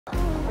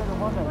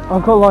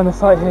I've got line of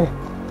sight here.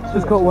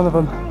 Just got one of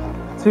them.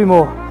 2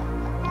 more.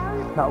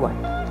 That way.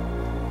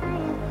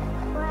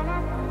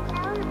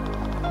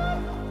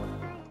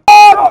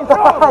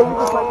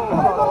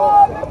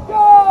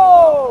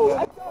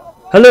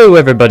 Hello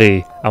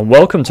everybody, and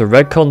welcome to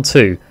Redcon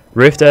 2,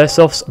 Rift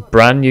Airsoft's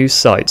brand new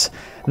site.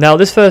 Now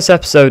this first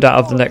episode out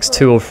of the next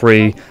 2 or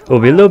 3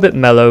 will be a little bit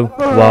mellow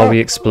while we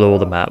explore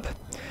the map.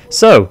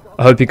 So,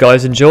 I hope you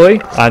guys enjoy,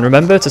 and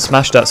remember to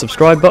smash that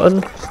subscribe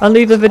button, and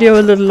leave the video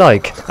a little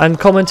like, and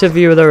comment if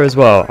you were there as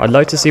well. I'd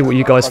like to see what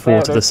you guys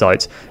thought of the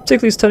site,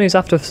 particularly as Tony's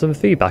after some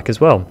feedback as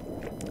well.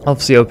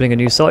 Obviously opening a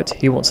new site,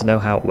 he wants to know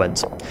how it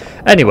went.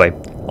 Anyway,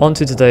 on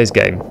to today's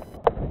game.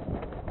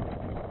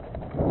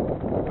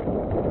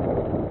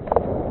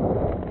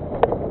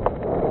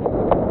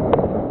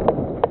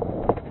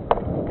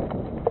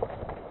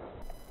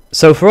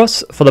 So for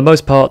us, for the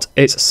most part,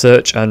 it's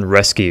search and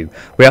rescue.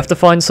 We have to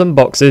find some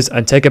boxes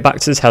and take it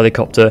back to this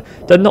helicopter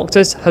that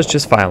Noctis has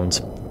just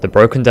found, the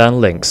broken down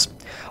links.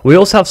 We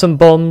also have some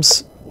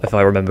bombs, if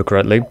I remember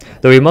correctly,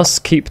 that we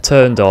must keep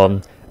turned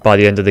on by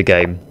the end of the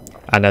game.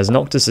 And as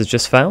Noctis has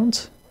just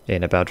found,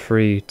 in about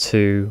 3,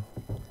 2,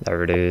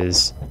 there it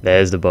is,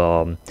 there's the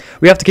bomb.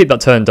 We have to keep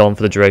that turned on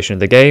for the duration of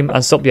the game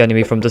and stop the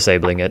enemy from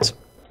disabling it.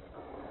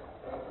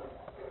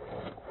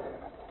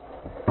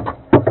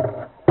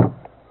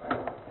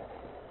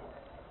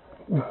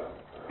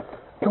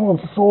 Come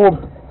on, sword.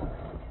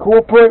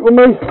 Cooperate with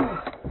me.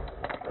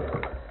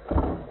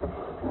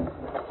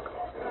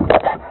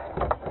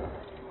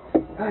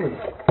 Hey.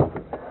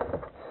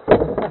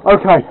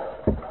 Okay.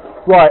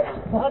 Right.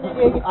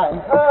 Honey, I'm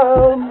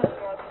home.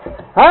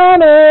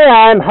 Honey,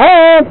 I'm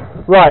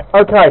home. Right,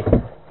 okay.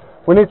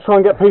 We need to try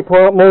and get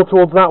people more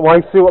towards that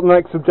way, see what the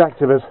next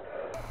objective is.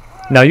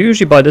 Now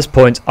usually by this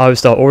point I would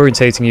start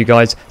orientating you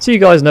guys so you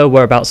guys know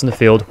whereabouts in the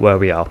field where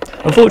we are.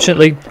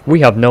 Unfortunately,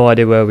 we have no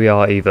idea where we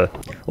are either.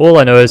 All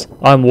I know is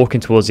I'm walking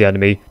towards the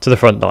enemy to the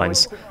front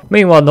lines.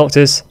 Meanwhile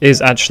Noctis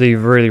is actually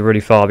really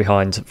far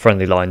behind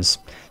friendly lines.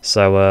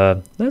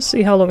 So let's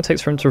see how long it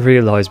takes for him to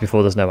realise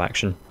before there's no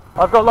action.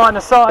 I've got line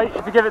of sight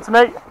if you give it to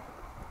me.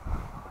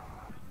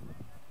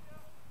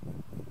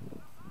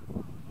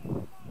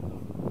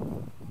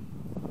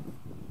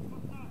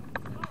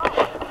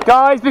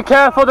 Guys, be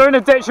careful, they're in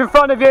a ditch in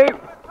front of you!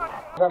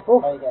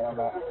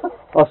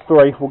 Us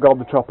 3 will guard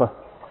the chopper.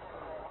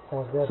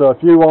 So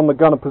if you on the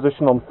gunner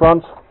position on the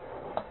front,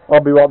 I'll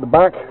be right at the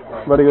back,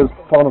 ready as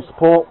final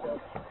support.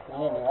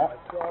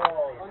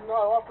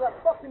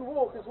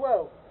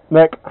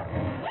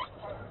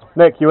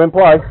 Nick, you in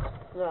play?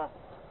 Yeah.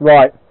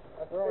 Right.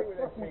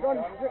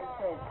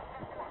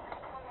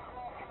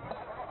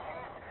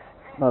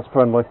 That's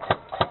friendly.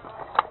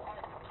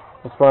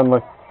 That's friendly.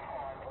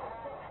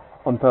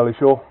 I'm fairly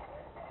sure.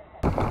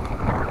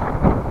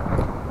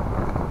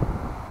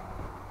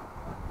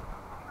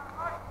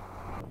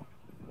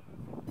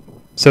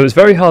 So it's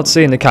very hard to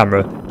see in the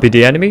camera, but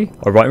the enemy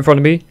are right in front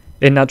of me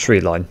in that tree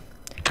line.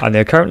 And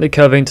they're currently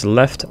curving to the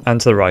left and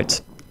to the right.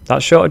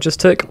 That shot I just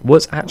took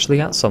was actually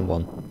at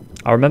someone.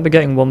 I remember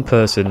getting one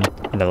person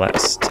in the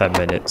last 10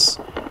 minutes.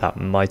 That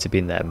might have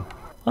been them.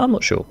 I'm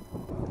not sure.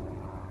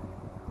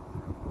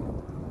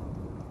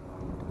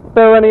 Are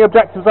there any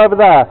objectives over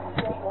there?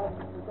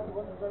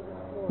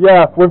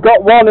 Yeah, we've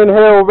got one in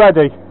here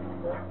already.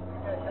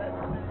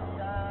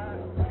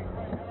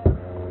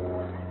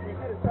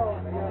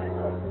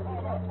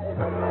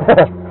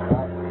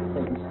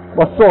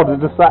 My sword is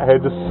just sat here,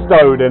 just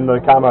stowed in the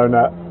camo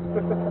net.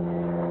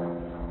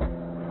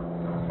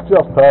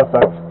 Just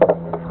perfect.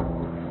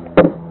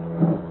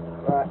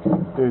 Right.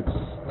 Dude,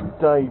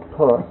 stay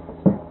put.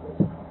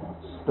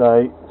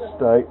 Stay.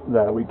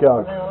 There we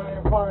go.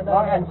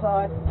 Right hand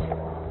side.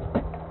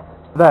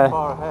 There.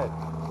 Far ahead.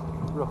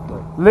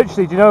 Roughly.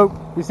 Literally, do you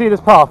know, you see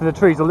this path and the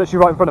trees are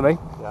literally right in front of me?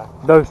 Yeah.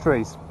 Those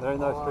trees. They're in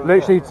those trees.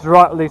 Literally to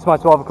right, leads to my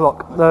 12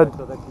 o'clock. So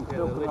they can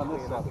still put on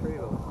this side.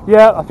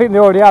 Yeah, I think they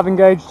already have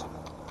engaged.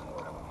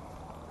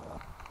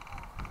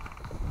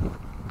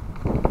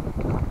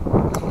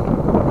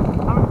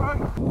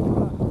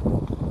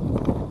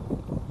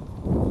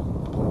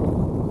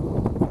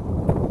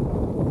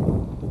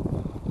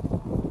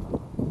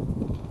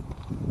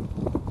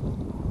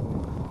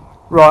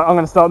 Right, I'm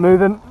going to start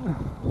moving.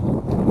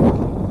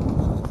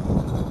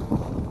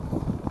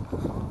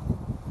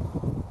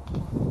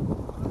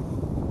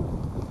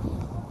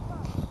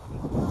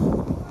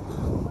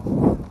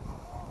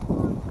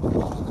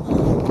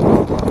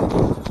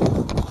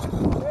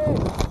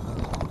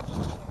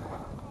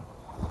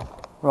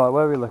 Right,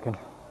 where are we looking?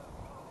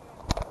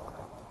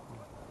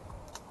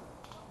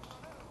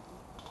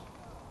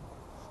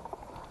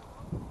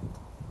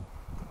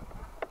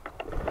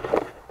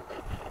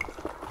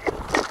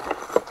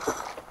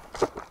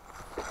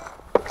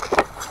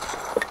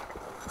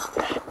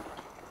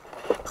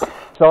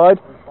 Side.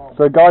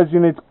 So guys, you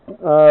need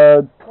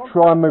to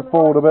try and move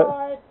forward a bit.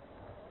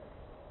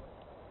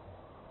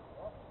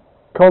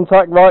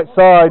 Contact right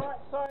side.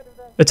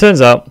 It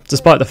turns out,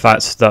 despite the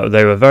fact that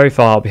they were very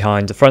far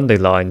behind the friendly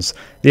lines,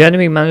 the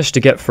enemy managed to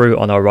get through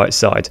on our right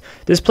side.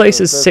 This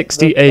place is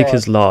 60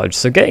 acres large,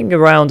 so getting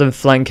around and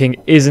flanking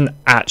isn't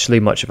actually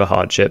much of a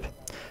hardship.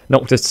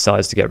 Noctis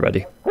decides to get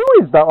ready. Who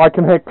is that I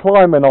can hear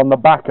climbing on the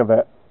back of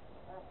it?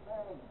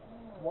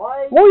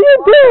 What are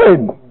you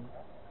doing?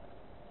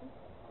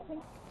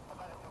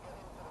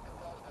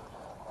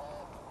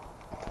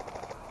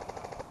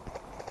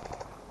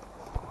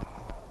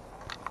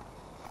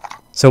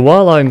 So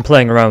while I'm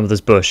playing around with this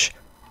bush,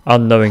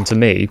 unknowing to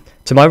me,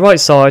 to my right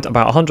side,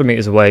 about 100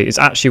 meters away, is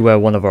actually where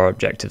one of our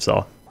objectives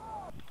are.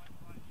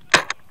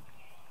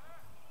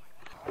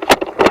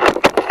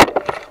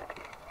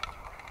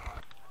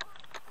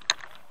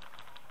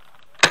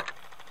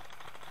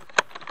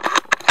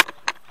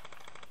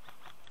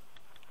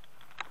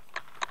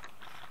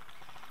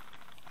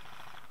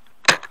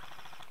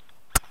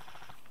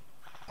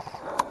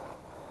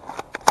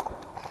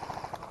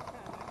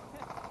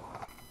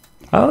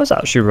 I was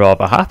actually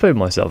rather happy with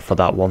myself for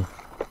that one.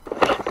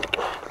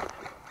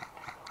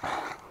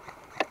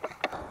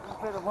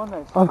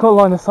 I've got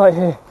line of sight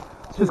here.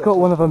 Just got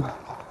one of them.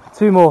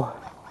 2 more.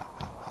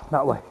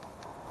 That way.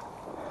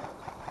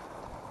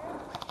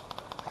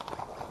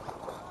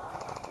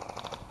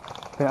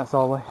 I think that's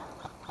our way.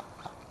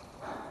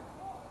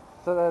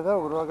 So they're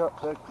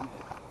they're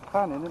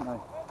fanning, aren't they?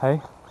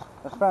 Hey?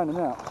 They're fanning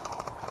out.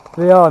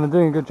 They are, and they're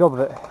doing a good job of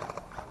it.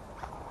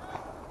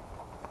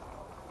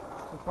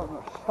 It's like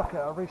not stuck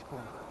at a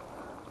respawn.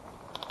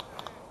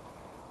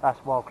 That's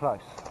well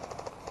close.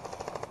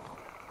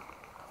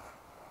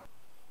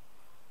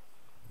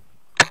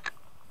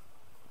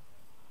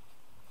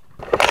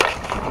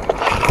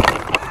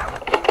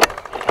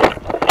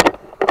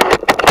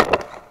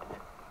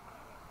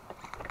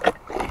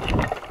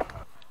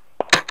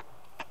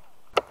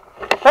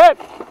 Hit!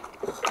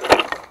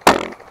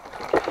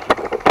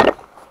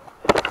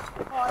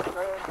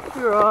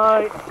 You're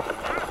right.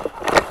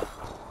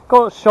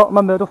 Got shot in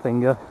my middle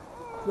finger.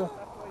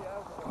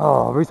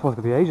 Oh, respawn's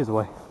gonna be ages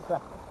away.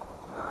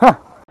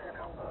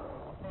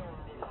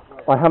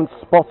 I haven't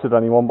spotted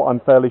anyone, but I'm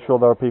fairly sure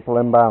there are people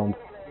inbound.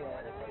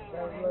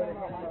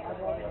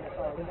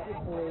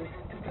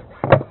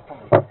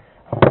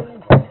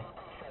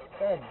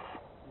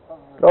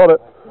 Got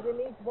it. There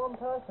needs one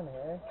person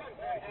here.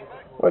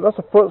 Wait, that's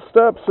a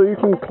footstep, so you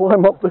can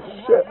climb up this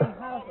shit.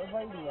 Have a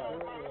radio.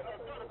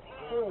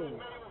 Please.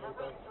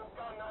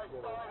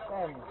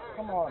 Ben,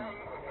 come on.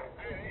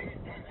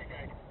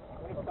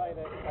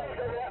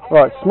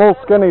 Right, small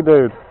skinny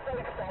dude.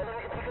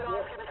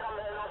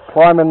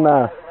 Climb in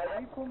there.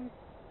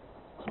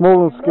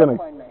 Small and skinny.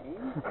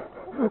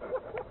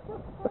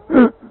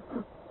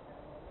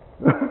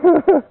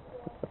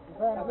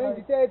 That means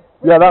he's dead.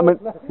 Yeah, that means...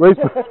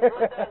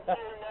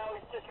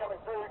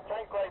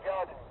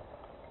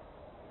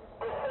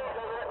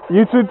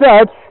 You two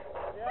dead?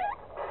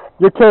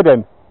 You're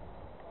kidding.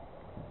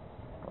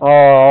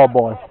 Oh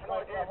boy.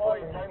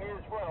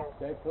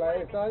 Dead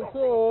players don't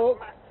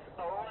talk.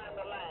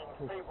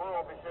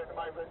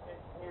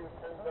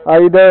 How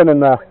you doing in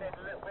there?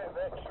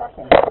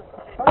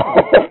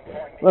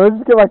 Let me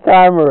just get my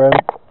camera in.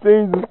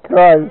 Jesus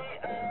Christ.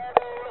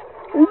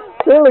 He's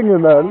chilling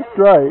in there, that's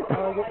great.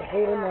 I got the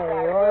feeling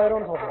they're right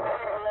on top of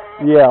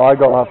us. Yeah, I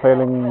got that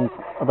feeling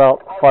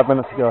about 5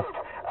 minutes ago.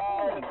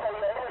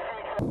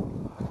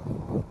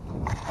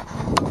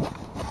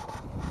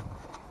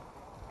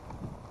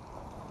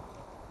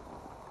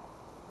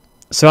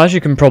 So as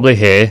you can probably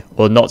hear,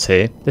 or not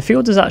hear, the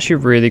field is actually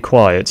really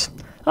quiet.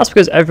 That's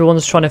because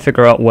everyone's trying to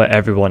figure out where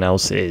everyone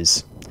else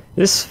is.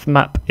 This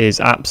map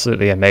is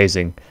absolutely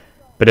amazing,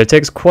 but it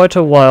takes quite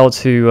a while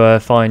to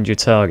find your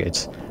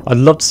target. I'd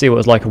love to see what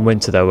it's like in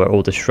winter though, where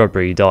all the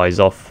shrubbery dies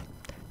off.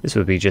 This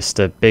would be just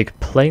a big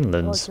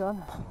plainlands.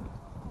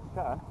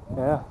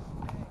 Yeah.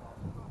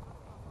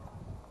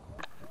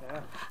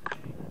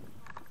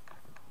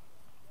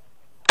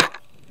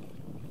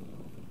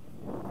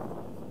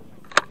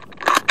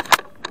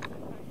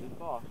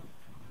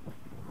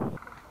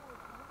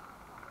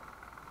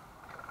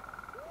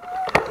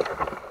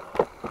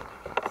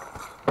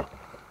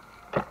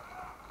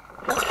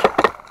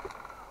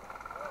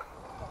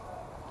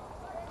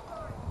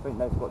 I think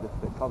they've got this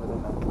bit covered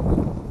in there.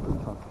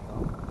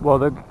 Well,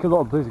 a lot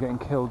of blues are getting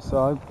killed, so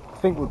I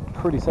think we're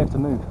pretty safe to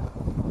move.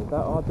 Is that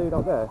our dude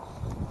up there?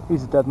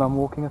 He's a dead man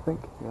walking, I think.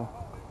 Yeah.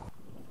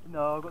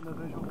 No, I've got no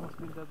visual. Must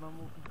be a dead man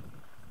walking.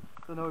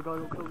 Don't know a guy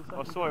got killed the second.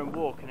 I saw him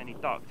walk and then he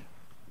ducked.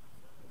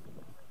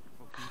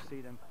 Well, can you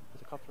see them?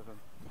 There's a couple of them.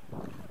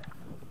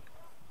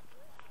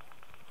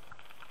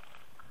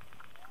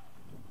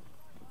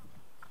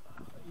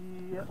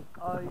 Yeah,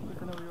 I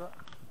think I know where you're at.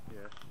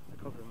 Yeah, a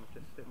couple of them are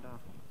just sitting down.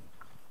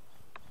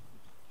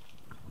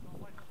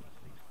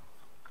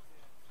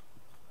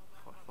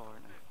 Quite far,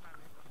 isn't it?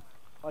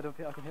 I don't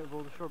think I can hit with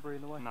all the shrubbery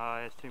in the way. No,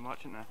 there's too much,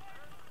 isn't there?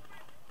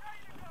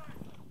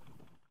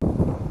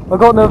 I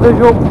got no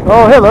visual.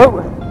 Oh,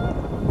 hello.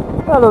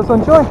 Hello,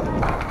 sunshine.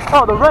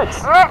 Oh, the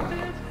Reds.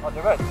 Oh,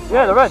 the red.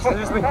 Yeah, the Reds. They've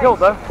just been killed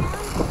though.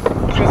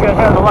 She's getting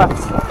hit on the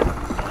left.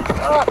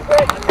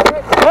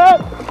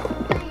 Hit!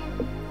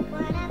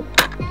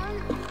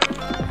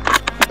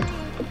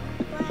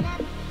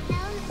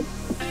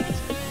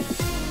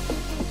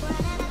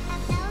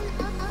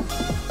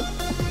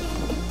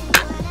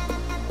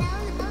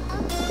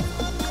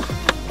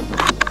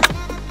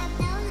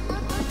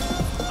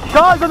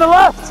 Guys on the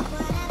left!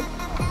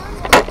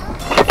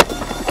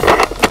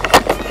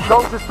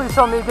 Doctors, please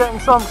tell me you're getting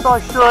some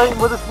size straight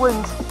with this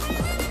wind.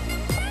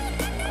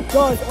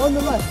 Guys, on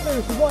the left,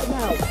 seriously, right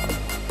now.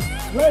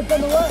 Red's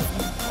on the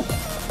left.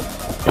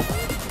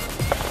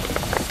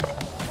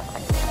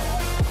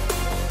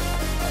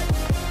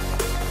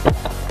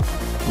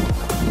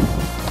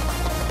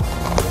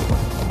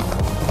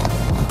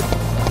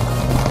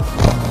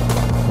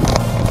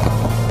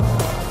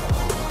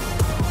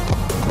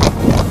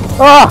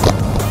 Ah!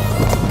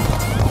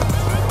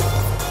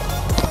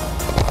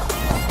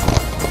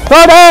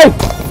 Ready!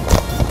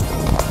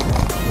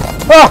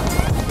 Ah!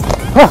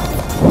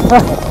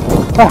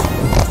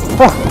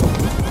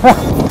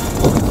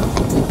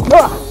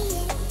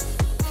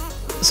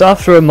 So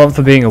after a month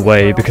of being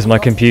away because my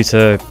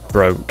computer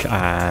broke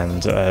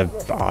and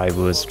I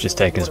was just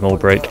taking a small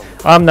break,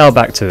 I'm now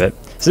back to it.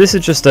 So this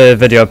is just a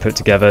video I put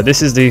together.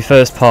 This is the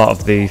first part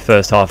of the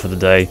first half of the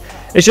day.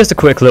 It's just a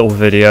quick little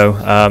video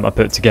I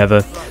put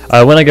together.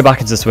 When I get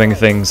back into the swing of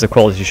things, the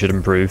quality should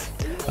improve.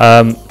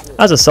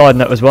 As a side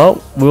note as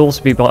well, we'll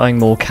also be buying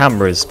more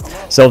cameras.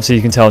 So obviously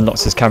you can tell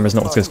Nox's camera is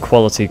not as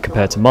quality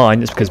compared to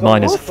mine. It's because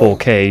mine is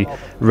 4K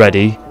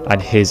ready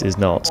and his is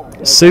not.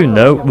 Soon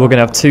though, we're going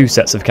to have 2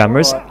 sets of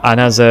cameras, and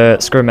as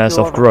Scrim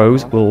Airsoft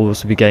grows, we'll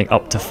also be getting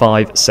up to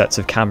 5 sets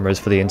of cameras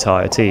for the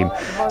entire team.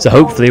 So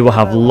hopefully we'll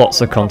have lots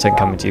of content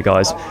coming to you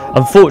guys.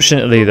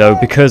 Unfortunately though,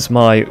 because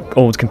my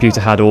old computer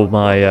had all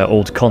my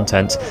old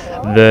content,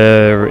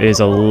 there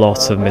is a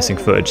lot of missing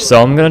footage.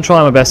 So I'm going to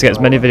try my best to get as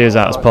many videos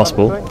out as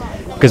possible.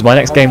 Because my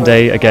next game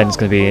day, again, is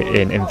going to be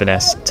in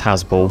Inverness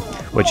Tazball,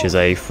 which is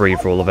a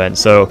free-for-all event.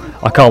 So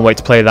I can't wait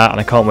to play that, and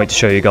I can't wait to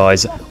show you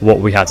guys what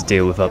we had to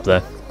deal with up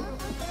there.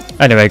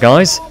 Anyway,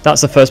 guys,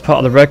 that's the first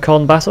part of the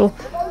Redcon battle.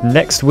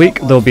 Next week,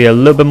 there'll be a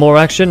little bit more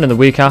action, and the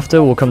week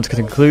after, we'll come to the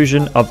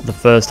conclusion of the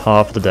first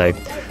half of the day.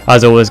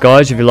 As always,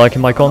 guys, if you're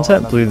liking my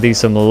content, please leave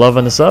some love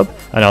and a sub,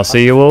 and I'll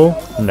see you all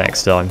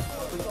next time.